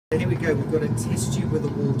we go, we've got a test tube with the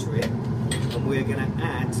water in, and we're going to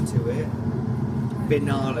add to it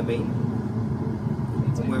phenylamine.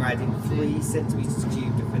 And we're adding 3 centimetres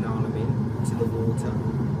cubed of phenylamine to the water.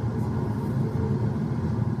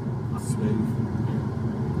 Smooth.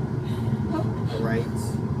 Great.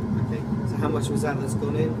 Okay, so how much was that that's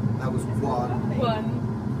gone in? That was 1. We've got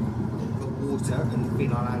water and the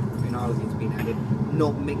phenylamine's been added,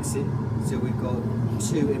 not mixing, so we've got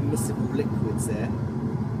 2 immiscible liquids there.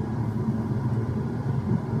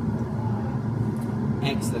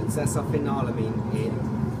 Excellent, so that's our phenylamine in,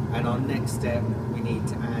 and our next step we need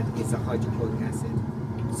to add is the hydrochloric acid.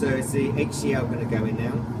 So it's the HCl going to go in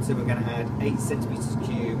now, so we're going to add 8 centimetres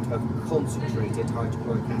cubed of concentrated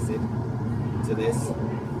hydrochloric acid to this. Is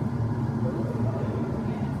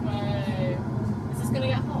this going to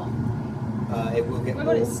get hot? It will get What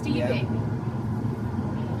warm. about it's steamy? Yeah.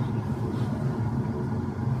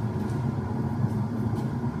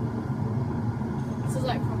 This is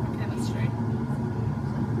like proper chemistry.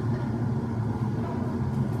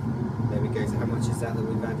 There we go, so how much is that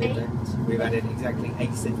we've added there? We've added exactly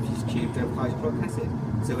 8 centimetres cubed of hydrochloric acid.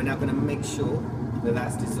 So we're now going to make sure that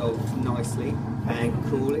that's dissolved nicely and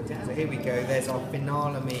cool it down. So here we go, there's our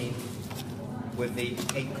phenylamine with the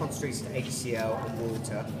concentrated HCl and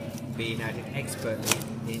water being added expertly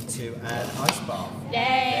into an ice bath.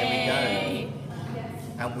 Yay! There we go.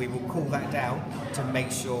 And we will cool that down to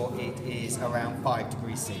make sure it is around 5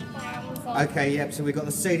 degrees C. Okay, yep, so we've got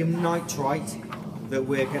the sodium nitrite that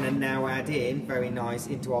we're going to now add in, very nice,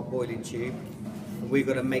 into our boiling tube. We've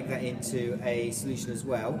got to make that into a solution as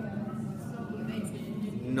well.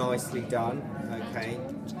 Nicely done, okay.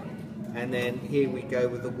 And then here we go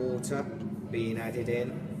with the water being added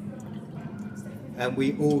in. And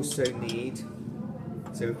we also need,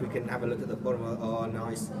 so if we can have a look at the bottom of, oh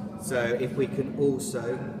nice. So if we can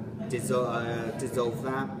also dissolve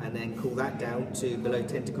that and then cool that down to below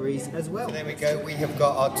 10 degrees as well. So there we go, we have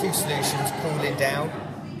got our 2 solutions cooling down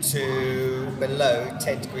to below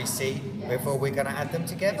 10 degrees C before we're going to add them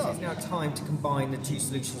together. It's now time to combine the 2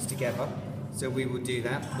 solutions together. So we will do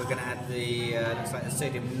that. We're going to add the, looks like the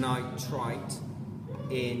sodium nitrite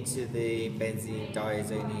into the benzene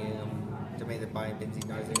diazonium, to make the benzene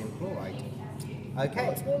diazonium chloride.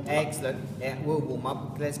 Okay, excellent. Yeah, we'll warm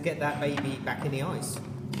up. Let's get that baby back in the ice.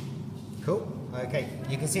 Cool. Okay,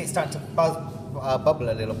 you can see it's starting to bubble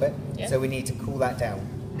a little bit, yeah. So we need to cool that down.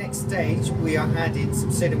 Next stage, we are adding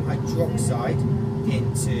some sodium hydroxide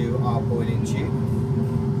into our boiling tube,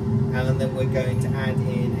 and then we're going to add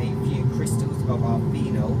in a few crystals of our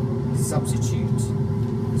phenol substitute,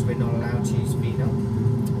 because we're not allowed to use phenol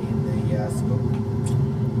in the school.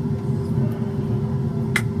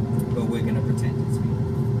 But we're going to pretend it's phenol.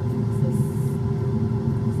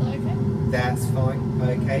 Is that okay? That's fine.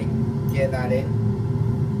 Okay, get that in.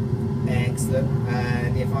 Excellent.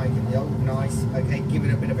 And if I can, oh, nice. Okay, give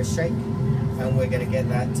it a bit of a shake, and we're going to get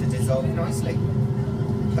that to dissolve nicely.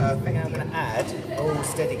 Perfect. Now I'm going to add. Oh,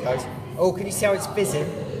 steady, guys. Oh, can you see how it's fizzing?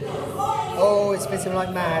 Oh, it's fizzing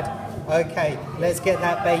like mad. Okay, let's get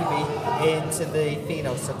that baby into the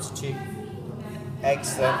phenol substitute.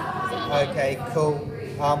 Excellent. Okay, cool.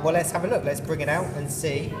 Well, let's have a look. Let's bring it out and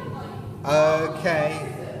see. Okay.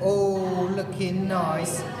 Oh, looking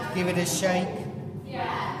nice. Give it a shake.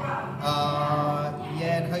 Yeah,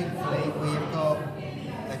 and hopefully we've got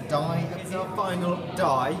a dye. It's our final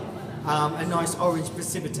dye. A nice orange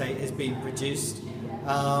precipitate is being produced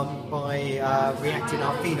by reacting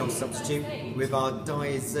our phenol substitute with our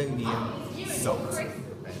diazonium salt.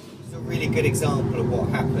 It's a really good example of what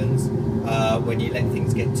happens when you let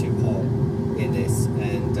things get too hot in this,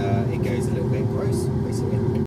 and it goes a little bit gross, basically.